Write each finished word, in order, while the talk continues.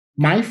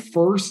My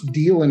first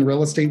deal in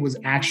real estate was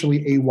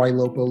actually a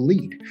Ylopo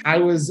lead. I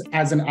was,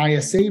 as an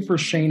ISA for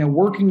Shayna,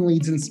 working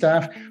leads and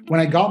stuff. When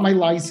I got my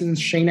license,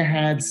 Shayna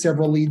had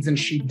several leads and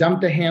she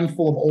dumped a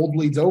handful of old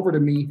leads over to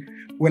me.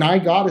 When I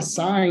got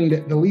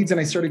assigned the leads and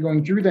I started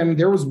going through them,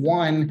 there was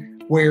one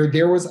where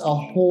there was a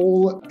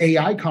whole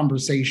AI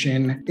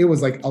conversation. It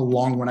was like a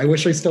long one. I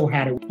wish I still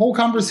had it. Whole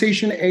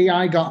conversation,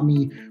 AI got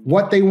me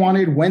what they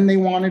wanted, when they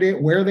wanted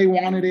it, where they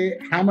wanted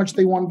it, how much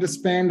they wanted to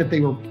spend, that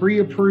they were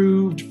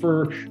pre-approved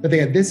for, that they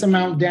had this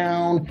amount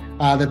down,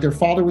 that their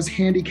father was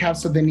handicapped,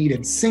 so they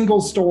needed single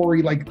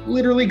story, like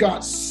literally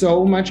got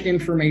so much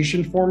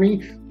information for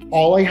me.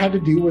 All I had to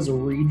do was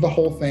read the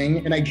whole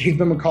thing, and I gave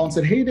them a call and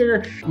said, hey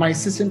there, my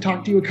assistant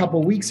talked to you a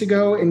couple of weeks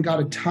ago and got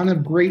a ton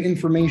of great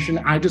information.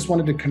 I just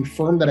wanted to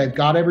confirm that I've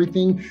got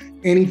everything.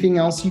 Anything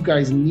else you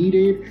guys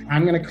needed,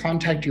 I'm going to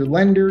contact your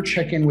lender,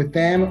 check in with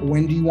them.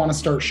 When do you want to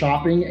start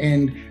shopping?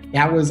 And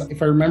that was,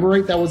 if I remember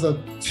right, that was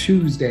a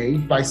Tuesday.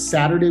 By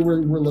Saturday, we're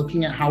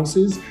looking at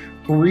houses.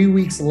 3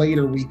 weeks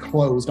later, we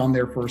closed on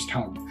their first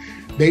home.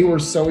 They were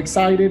so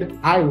excited.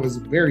 I was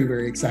very,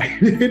 very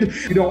excited.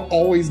 You don't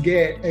always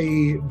get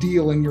a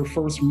deal in your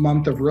first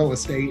month of real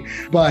estate,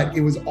 but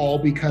it was all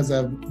because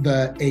of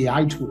the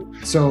AI tool.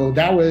 So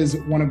that was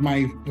one of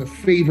my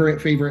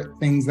favorite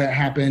things that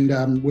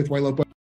happened with Ylopo.